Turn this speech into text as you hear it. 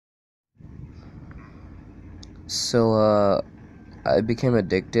So, I became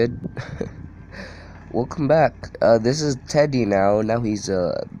addicted. Welcome back. This is Teddy now. Now he's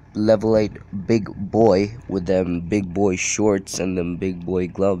a level 8 big boy with them big boy shorts and them big boy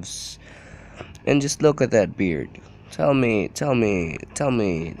gloves. And just look at that beard. Tell me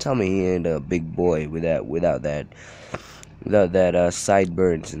he ain't a big boy without that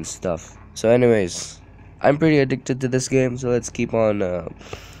sideburns and stuff. So anyways, I'm pretty addicted to this game, so let's keep on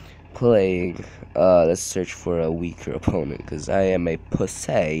playing. Let's search for a weaker opponent, because I am a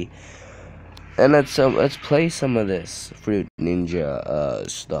pussy. And let's play some of this Fruit Ninja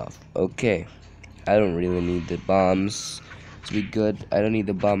stuff. Okay, I don't really need the bombs to be good. I don't need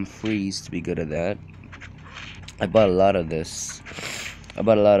the bomb freeze to be good at that. I bought a lot of this. I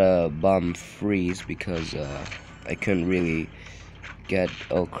bought a lot of bomb freeze because I couldn't really get.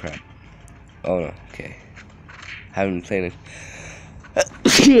 Oh crap! Oh no. Okay, haven't been playing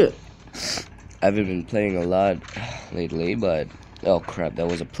it. I haven't been playing a lot lately, but oh crap! That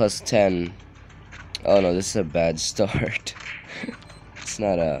was a +10. Oh no, this is a bad start. It's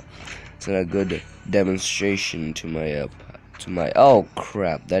not a good demonstration to my oh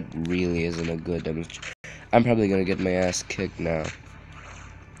crap, that really isn't a good demonstration. I'm probably gonna get my ass kicked now.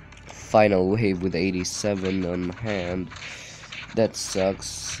 Final wave with 87 on hand. That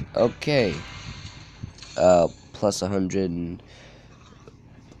sucks. Okay. Plus 100.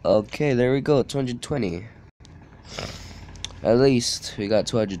 Okay, there we go, 220. At least we got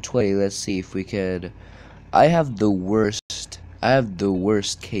 220. Let's see if we could. I have the worst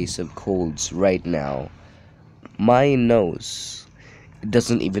case of colds right now. My nose, it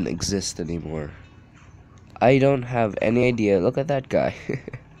doesn't even exist anymore. I don't have any idea. Look at that guy.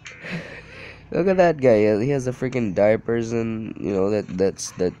 Look at that guy. He has the freaking diapers and that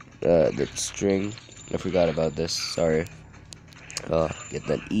string. I forgot about this. Sorry. Get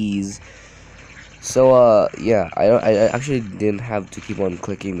that ease. So yeah, I actually didn't have to keep on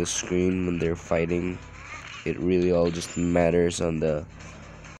clicking the screen when they're fighting. It really all just matters on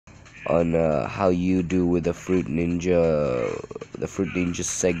how you do with the Fruit Ninja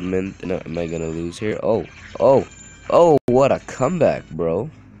segment. No, am I gonna lose here? Oh, what a comeback, bro.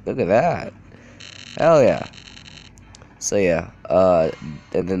 Look at that. Hell yeah. So yeah,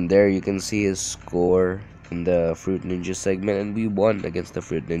 and then there you can see his score in the Fruit Ninja segment, and we won against the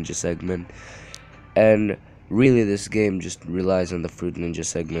Fruit Ninja segment. And really, this game just relies on the Fruit Ninja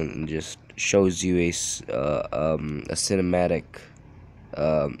segment and just shows you a cinematic,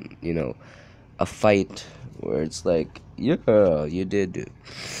 a fight where it's like, yeah, you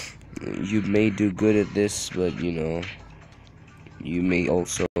may do good at this, but you may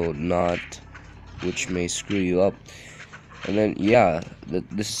also not, which may screw you up. And then yeah,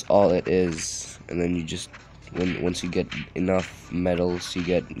 this is all it is. And then you just once you get enough medals, you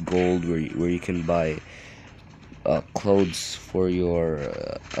get gold where you can buy clothes for your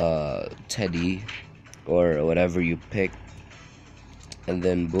Teddy or whatever you pick. And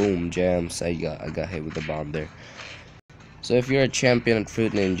then boom, jams, I got hit with the bomb there. So if you're a champion at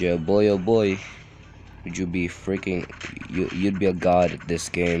Fruit Ninja, boy oh boy, would you be freaking, you'd be a god at this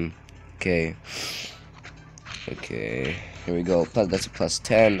game. Okay, here we go. That's a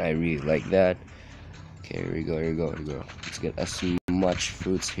 +10. I really like that. Okay, here we go. Let's get as much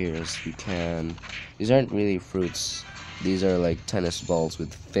fruits here as we can. These aren't really fruits. These are like tennis balls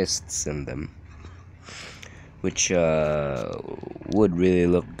with fists in them, which would really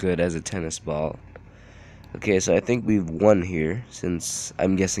look good as a tennis ball. Okay, so I think we've won here, since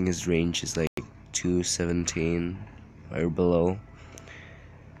I'm guessing his range is like 217 or below.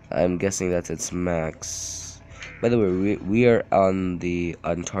 I'm guessing that's its max. By the way, we are on the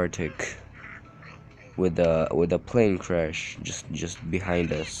Antarctic with a plane crash just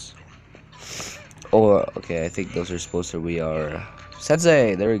behind us. Oh, okay, I think those are supposed to be our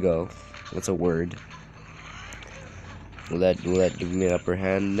sensei. There we go. That's a word. Will that give me an upper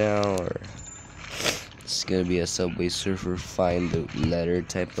hand now, or it's gonna be a Subway Surfer find the letter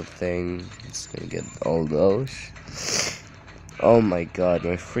type of thing? It's gonna get all those. Oh my god,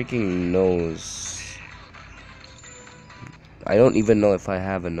 my freaking nose. I don't even know if I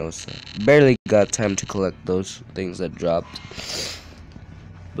have a nose. Barely got time to collect those things that dropped.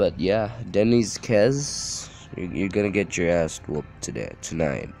 But yeah, Denny's Kez, you're gonna get your ass whooped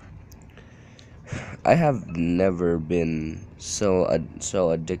tonight. I have never been so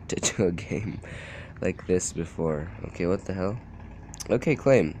addicted to a game like this before. Okay, what the hell? Okay,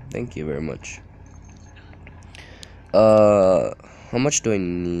 claim. Thank you very much. How much do I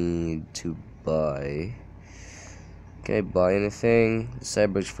need to buy? Can I buy anything?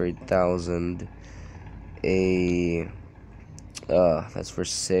 Cyber's for 8,000. That's for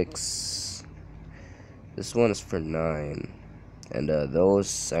 6. This one is for 9. And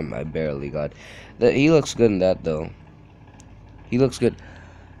those I barely got. He looks good in that though. He looks good.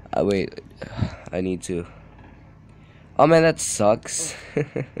 Wait, I need to. Oh man, that sucks.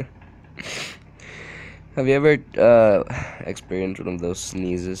 Have you ever experienced one of those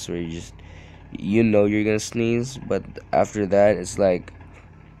sneezes where you know you're gonna sneeze, but after that it's like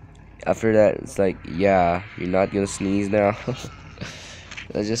yeah, you're not gonna sneeze now.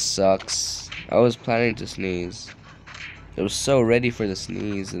 That just sucks. I was planning to sneeze. I was so ready for the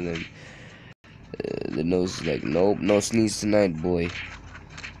sneeze, and then the nose is like, nope, no sneeze tonight, boy.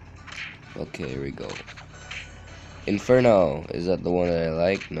 Okay, here we go. Inferno, is that the one that I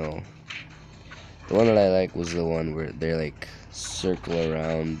like? No. The one that I like was the one where they like circle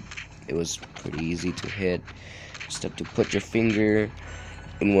around. It was pretty easy to hit. Just have to put your finger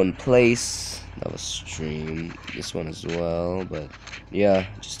in one place. That was stream. This one as well, but yeah,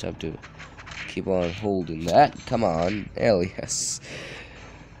 just have to keep on holding that. Come on. Hell yes.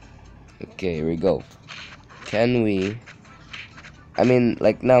 Okay, here we go. Can we... I mean,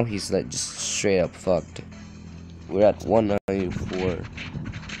 like, now he's, like, just straight up fucked. We're at 194.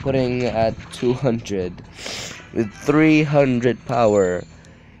 Putting at 200. With 300 power.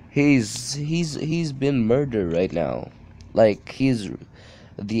 He's been murdered right now. Like,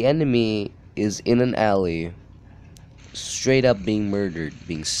 the enemy is in an alley. Straight up being murdered.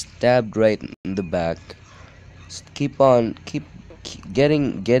 Being stabbed right in the back. Just keep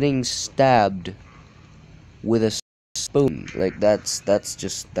getting stabbed with a spoon. Like that's a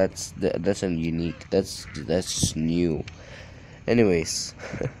unique. That's just new. Anyways.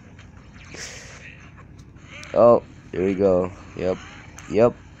 Oh, here we go. Yep.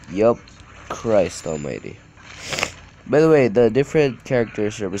 Christ almighty. By the way, the different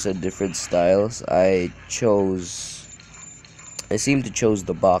characters represent different styles. I seem to chose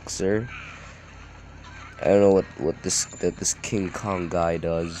the boxer. I don't know what this King Kong guy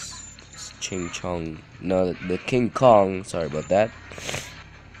does. It's Ching Chong. No, the King Kong. Sorry about that.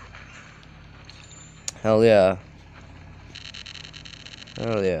 Hell yeah.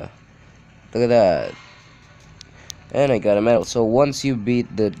 Hell yeah. Look at that. And I got a medal. So once you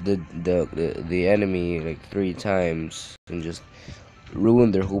beat the enemy like 3 times and just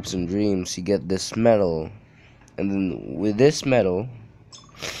ruin their hopes and dreams, you get this medal. And then with this medal,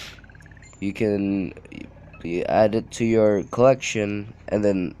 you can add it to your collection, and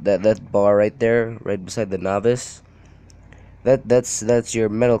then that bar right there, right beside the novice, that's your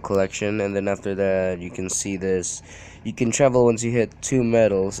medal collection. And then after that, you can see this. You can travel once you hit 2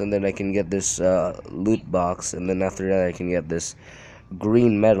 medals, and then I can get this loot box, and then after that I can get this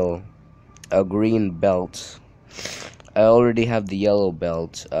green medal, a green belt. I already have the yellow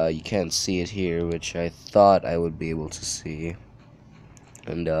belt. You can't see it here, which I thought I would be able to see.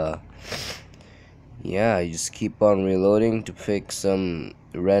 And yeah, you just keep on reloading to pick some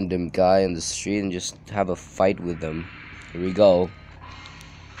random guy in the street and just have a fight with them. Here we go.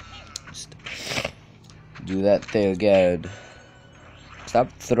 Just do that thing again.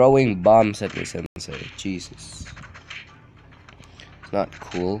 Stop throwing bombs at me, Sensei. Jesus. It's not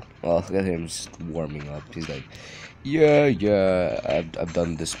cool. Well, look at him just warming up. He's like, yeah, I've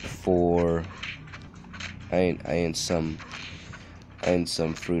done this before. I ain't some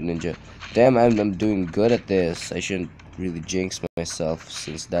fruit ninja. Damn, I'm doing good at this. I shouldn't really jinx myself,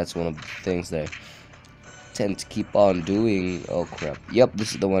 since that's one of the things that I tend to keep on doing. Oh crap. Yep,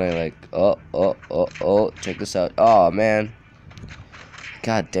 this is the one I like. Oh, check this out. Oh man.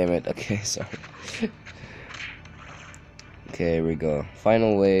 God damn it. Okay, sorry. Okay, here we go.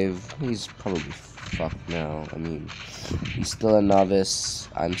 Final wave. He's probably fucked now. I mean, he's still a novice.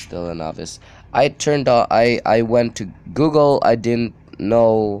 I'm still a novice. I went to Google. I didn't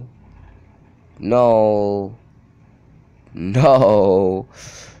know. No.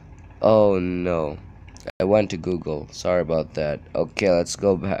 Oh no. I went to Google. Sorry about that. Okay, let's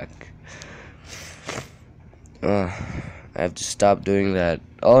go back. I have to stop doing that.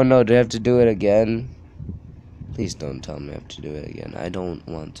 Oh no, do I have to do it again? Please don't tell me I have to do it again. I don't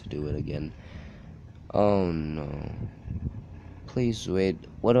want to do it again. Oh no. Please wait.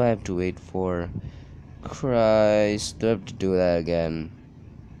 What do I have to wait for? Christ, do I have to do that again?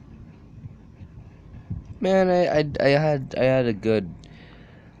 Man, I had a good.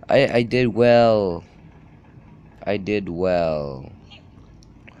 I did well. I did well.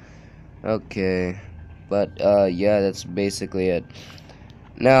 Okay, but yeah, that's basically it.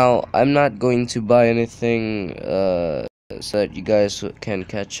 Now I'm not going to buy anything so that you guys can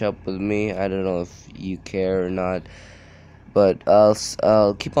catch up with me. I don't know if you care or not, But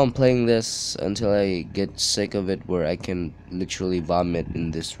I'll keep on playing this until I get sick of it, where I can literally vomit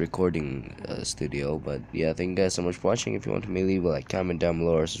in this recording studio. But yeah, thank you guys so much for watching. If you want to, maybe leave a like, comment down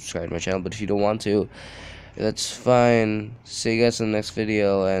below, or subscribe to my channel. But if you don't want to, that's fine. See you guys in the next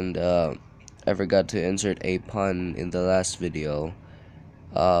video. And I forgot to insert a pun in the last video.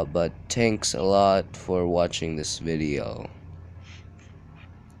 But thanks a lot for watching this video.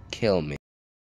 Kill me.